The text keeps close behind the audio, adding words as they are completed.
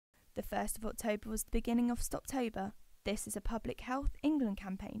The 1st of October was the beginning of Stoptober. This is a Public Health England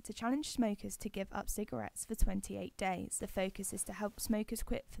campaign to challenge smokers to give up cigarettes for 28 days. The focus is to help smokers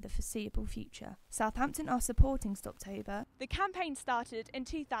quit for the foreseeable future. Southampton are supporting Stoptober. The campaign started in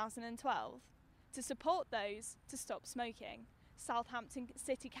 2012 to support those to stop smoking. Southampton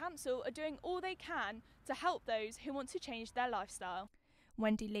City Council are doing all they can to help those who want to change their lifestyle.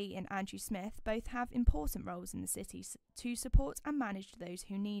 Wendy Lee and Andrew Smith both have important roles in the city to support and manage those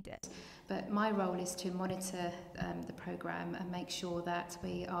who need it. But my role is to monitor the programme and make sure that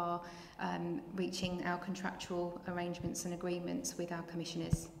we are reaching our contractual arrangements and agreements with our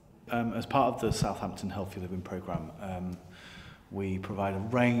commissioners. As part of the Southampton Healthy Living programme, we provide a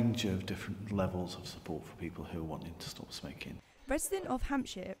range of different levels of support for people who are wanting to stop smoking. Resident of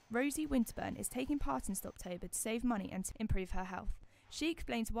Hampshire, Rosie Winterburn is taking part in Stoptober to save money and to improve her health. She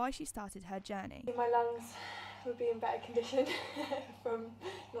explains why she started her journey. My lungs would be in better condition from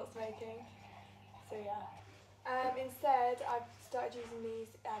not smoking, so yeah. Instead, I've started using these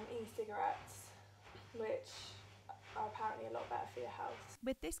e-cigarettes, which are apparently a lot better for your health.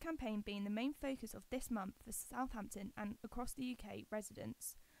 With this campaign being the main focus of this month for Southampton and across the UK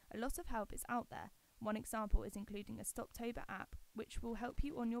residents, a lot of help is out there. One example is including a Stoptober app, which will help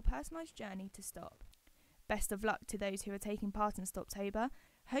you on your personalised journey to stop. Best of luck to those who are taking part in Stoptober.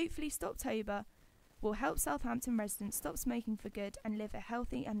 Hopefully Stoptober will help Southampton residents stop smoking for good and live a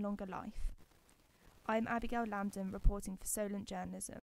healthy and longer life. I'm Abigail Lambden reporting for Solent Journalism.